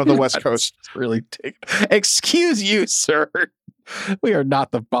Boston of the West Coast. Really excuse you, sir. We are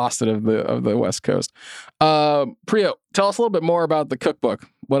not the Boston of the West Coast. Priya, tell us a little bit more about the cookbook.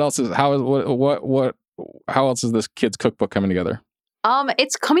 How else is this kid's cookbook coming together?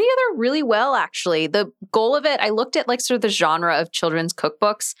 It's coming together really well, actually. The goal of it, I looked at like sort of the genre of children's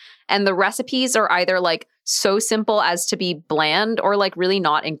cookbooks, and the recipes are either like so simple as to be bland or like really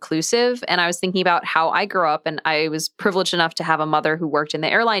not inclusive. And I was thinking about how I grew up, and I was privileged enough to have a mother who worked in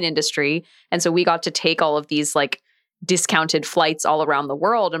the airline industry. And so we got to take all of these like discounted flights all around the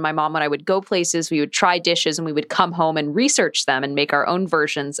world. And my mom, when I would go places, we would try dishes and we would come home and research them and make our own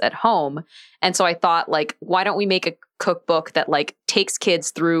versions at home. And so I thought, like, why don't we make a cookbook that like takes kids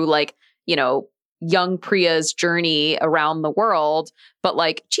through like, you know, young Priya's journey around the world, but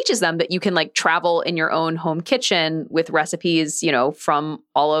like teaches them that you can like travel in your own home kitchen with recipes, you know, from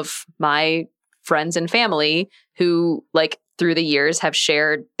all of my friends and family who like through the years have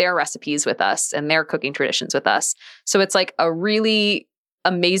shared their recipes with us and their cooking traditions with us. So it's like a really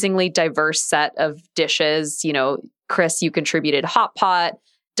amazingly diverse set of dishes. You know, Chris, you contributed hot pot,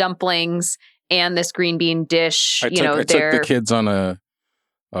 dumplings, and this green bean dish. I took the kids on a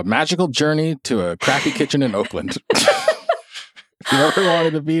magical journey to a crappy kitchen in Oakland. You ever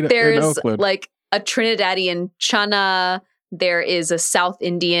wanted to be in Oakland? There's like a Trinidadian chana. There is a South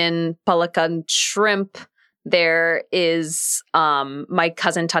Indian palakan shrimp. There is my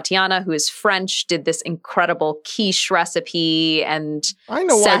cousin Tatiana, who is French, did this incredible quiche recipe. And I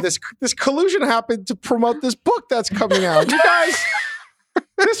know why this collusion happened to promote this book that's coming out. You guys,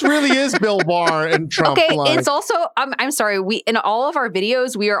 this really is Bill Barr and Trump. Okay, it's also, I'm sorry, in all of our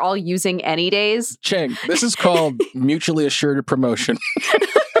videos, we are all using Any Days. Cheng, this is called mutually assured promotion.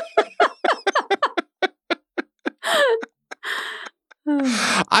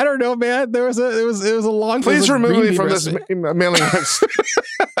 I don't know, man. It was a long. Please remove me from this mailing list.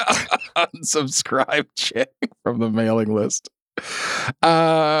 Unsubscribe, Cheng, from the mailing list.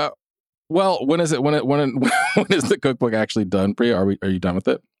 Well, when is it? When is the cookbook actually done? Priya, are you done with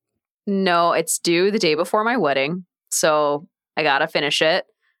it? No, it's due the day before my wedding, so I gotta finish it.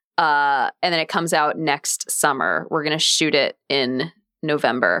 And then it comes out next summer. We're gonna shoot it in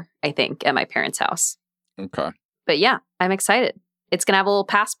November, I think, at my parents' house. Okay. But yeah, I'm excited. It's going to have a little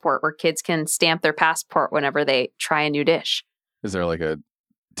passport where kids can stamp their passport whenever they try a new dish. Is there like a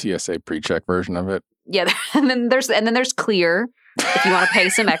TSA pre-check version of it? Yeah, and then there's Clear if you want to pay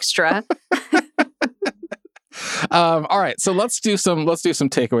some extra. All right, so let's do some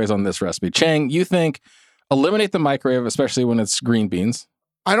takeaways on this recipe. Cheng, you think eliminate the microwave, especially when it's green beans?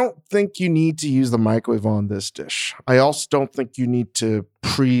 I don't think you need to use the microwave on this dish. I also don't think you need to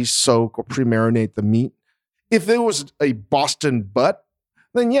pre-soak or pre-marinate the meat. If there was a Boston butt,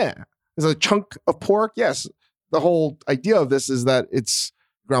 then yeah. There's a chunk of pork, yes. The whole idea of this is that it's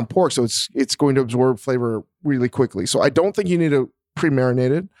ground pork, so it's going to absorb flavor really quickly. So I don't think you need to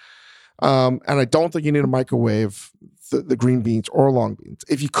pre-marinate it. And I don't think you need to microwave the green beans or long beans.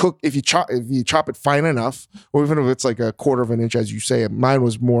 If you chop it fine enough, or even if it's like a quarter of an inch, as you say, mine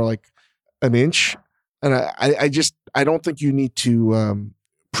was more like an inch. And I don't think you need to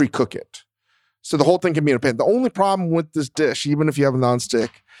pre-cook it. So the whole thing can be in a pan. The only problem with this dish, even if you have a nonstick,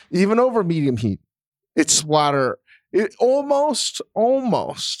 even over medium heat, it almost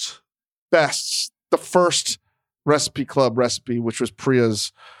bests the first Recipe Club recipe, which was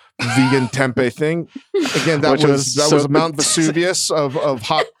Priya's vegan tempeh thing. Again, that was Mount Vesuvius of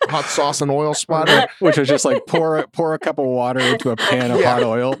hot sauce and oil splatter, which was just like pour a cup of water into a pan of hot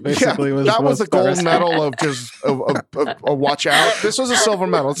oil. Basically, that was the gold medal of just of watch out. This was a silver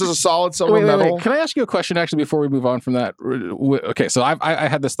medal. This is a solid silver medal. Wait. Can I ask you a question actually before we move on from that? Okay, so I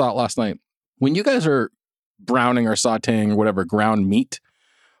had this thought last night. When you guys are browning or sautéing or whatever ground meat,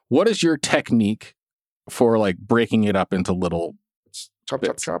 what is your technique for like breaking it up into little chop?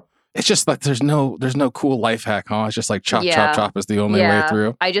 It's just like there's no cool life hack, huh? It's just like chop is the only way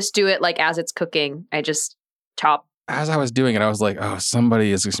through. I just do it like as it's cooking. I just chop. as I was doing it, I was like, oh,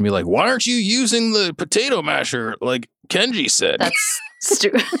 somebody is going to be like, why aren't you using the potato masher like Kenji said? That's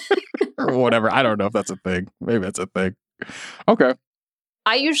stupid. Or whatever. I don't know if that's a thing. Maybe that's a thing. Okay.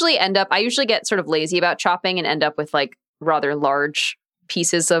 I usually get sort of lazy about chopping and end up with like rather large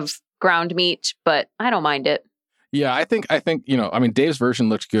pieces of ground meat, but I don't mind it. Yeah, I think, Dave's version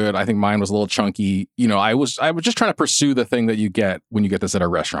looked good. I think mine was a little chunky. I was just trying to pursue the thing that you get when you get this at a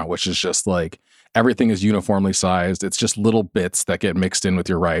restaurant, which is just like everything is uniformly sized. It's just little bits that get mixed in with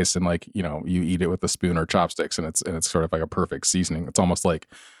your rice, and like, you eat it with a spoon or chopsticks, and it's sort of like a perfect seasoning. It's almost like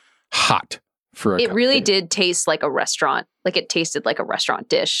hot for a It really did taste like a restaurant. Like it tasted like a restaurant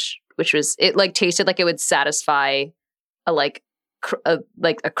dish, which was, it like tasted like it would satisfy a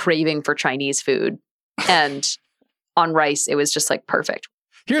craving for Chinese food. And on rice, it was just like perfect.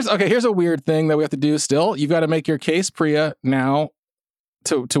 Here's a weird thing that we have to do still. You've got to make your case, Priya, now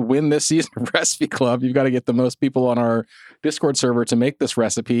to win this season of Recipe Club. You've got to get the most people on our Discord server to make this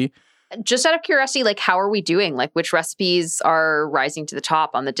recipe. Just out of curiosity, like, how are we doing? Like, which recipes are rising to the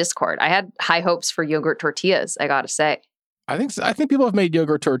top on the Discord? I had high hopes for yogurt tortillas, I gotta say. I think people have made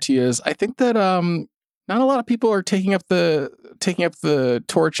yogurt tortillas. I think that not a lot of people are taking up the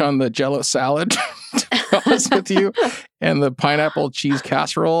torch on the Jell-O salad, to be honest with you. And the pineapple cheese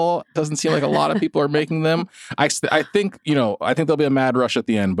casserole doesn't seem like a lot of people are making them. I think there'll be a mad rush at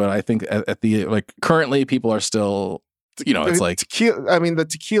the end, but I think at the currently people are still, it's like tequila. I mean, the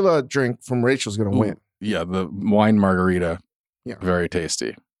tequila drink from Rachel's going to win. Yeah, the wine margarita. Yeah, very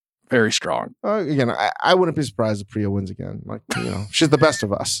tasty, very strong. Again, I wouldn't be surprised if Priya wins again. Like, she's the best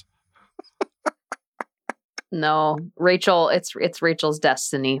of us. No, Rachel, it's Rachel's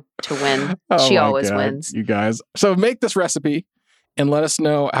destiny to win. She always wins. You guys. So make this recipe and let us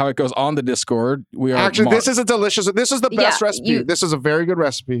know how it goes on the Discord. This is the best recipe. This is a very good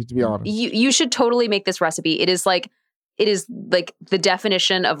recipe, to be honest. You should totally make this recipe. It is like the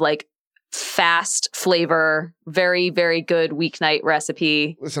definition of like fast flavor, very, very good weeknight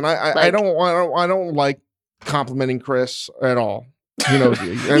recipe. Listen, I don't like complimenting Chris at all. You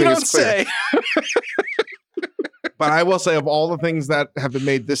don't say. But I will say, of all the things that have been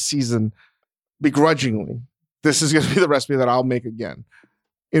made this season, begrudgingly, this is going to be the recipe that I'll make again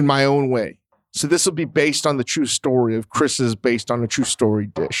in my own way. So this will be based on the true story of Chris's based on a true story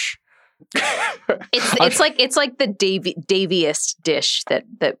dish. It's like the Daviest dish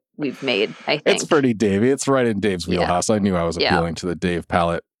that we've made, I think. It's pretty Davey. It's right in Dave's wheelhouse. I knew I was appealing to the Dave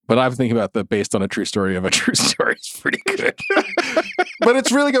palate. But I'm thinking about the based on a true story of a true story. It's pretty good. But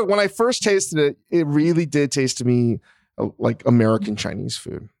it's really good. When I first tasted it, it really did taste to me like American Chinese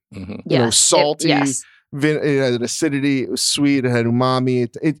food. Mm-hmm. Salty, it had acidity, it was sweet, it had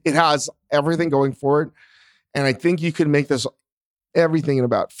umami. It has everything going for it. And I think you could make this everything in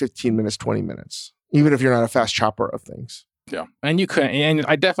about 15 minutes, 20 minutes, even if you're not a fast chopper of things. Yeah. And you could, and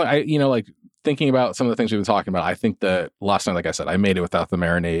I definitely, thinking about some of the things we've been talking about, I think that last night, like I said, I made it without the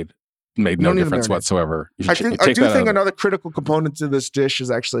marinade. Made no difference whatsoever. I do think another critical component to this dish is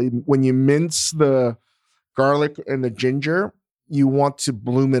actually when you mince the garlic and the ginger, you want to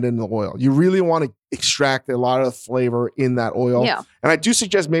bloom it in the oil. You really want to extract a lot of the flavor in that oil. Yeah. And I do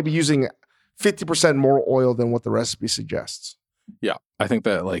suggest maybe using 50% more oil than what the recipe suggests. Yeah. I think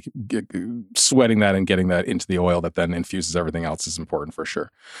that sweating that and getting that into the oil that then infuses everything else is important for sure.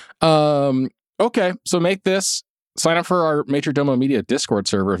 Okay. So make this. Sign up for our Majordomo Media Discord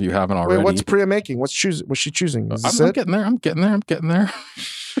server if you haven't already. Wait, what's Priya making? What's she choosing? I'm getting there.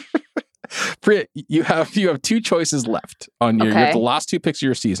 Priya, you have 2 choices left on your. Okay. You have the last 2 picks of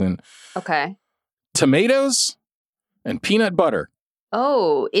your season. Okay. Tomatoes and peanut butter.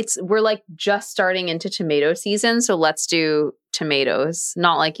 Oh, we're just starting into tomato season, so let's do tomatoes.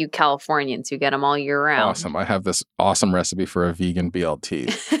 Not like you Californians who get them all year round. Awesome. I have this awesome recipe for a vegan BLT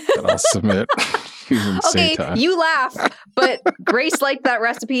that I'll submit. Okay, you laugh, but Grace liked that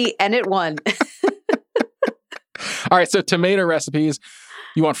recipe and it won. All right, so tomato recipes.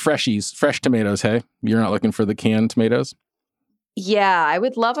 You want fresh tomatoes, hey? You're not looking for the canned tomatoes? Yeah, I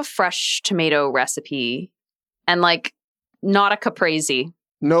would love a fresh tomato recipe. And not a caprese.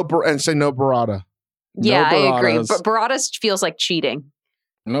 No burrata. Yeah, I agree. But burrata feels like cheating.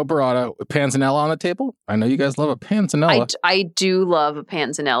 No burrata. Panzanella on the table? I know you guys love a panzanella. I do love a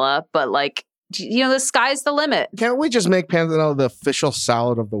panzanella, but the sky's the limit. Can't we just make panzanella the official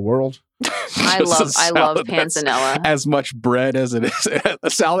salad of the world? I love panzanella. As much bread as it is. A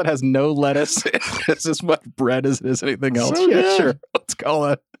salad has no lettuce. It's as much bread as it is anything else. Yeah, sure. Let's call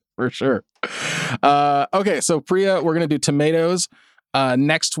that for sure. Okay, so Priya, we're going to do tomatoes.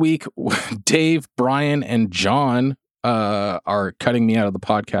 Next week, Dave, Brian, and John are cutting me out of the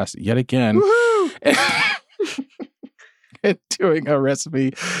podcast yet again. and doing a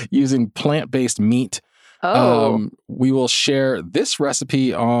recipe using plant-based meat. We will share this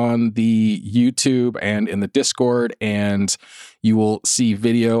recipe on the YouTube and in the Discord, and you will see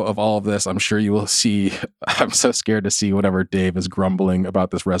video of all of this. I'm sure you will see. I'm so scared to see whatever Dave is grumbling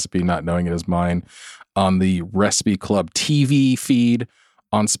about this recipe, not knowing it is mine, on the Recipe Club TV feed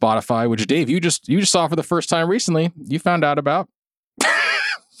on Spotify, which Dave, you just saw for the first time recently. You found out about.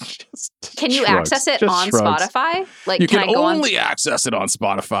 Can you access it on Spotify? Like, you can only access it on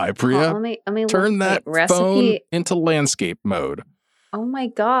Spotify, Priya. Let me turn that phone into landscape mode. Oh my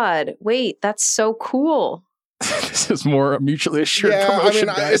God! Wait, that's so cool. This is more mutually assured promotion,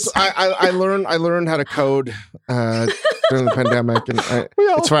 guys. I learned how to code during the pandemic, and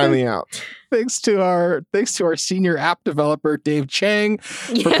it's finally out. Thanks to our senior app developer Dave Chang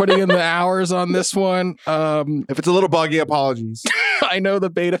for putting in the hours on this one. If it's a little buggy, apologies. I know the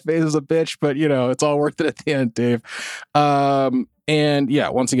beta phase is a bitch, but it's all worth it at the end, Dave. And yeah,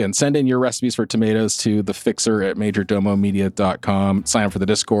 once again, send in your recipes for tomatoes to thefixer@majordomomedia.com. Sign up for the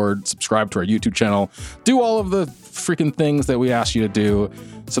Discord, subscribe to our YouTube channel, do all of the freaking things that we asked you to do.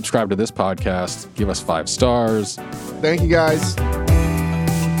 Subscribe to this podcast, give us 5 stars. Thank you, guys.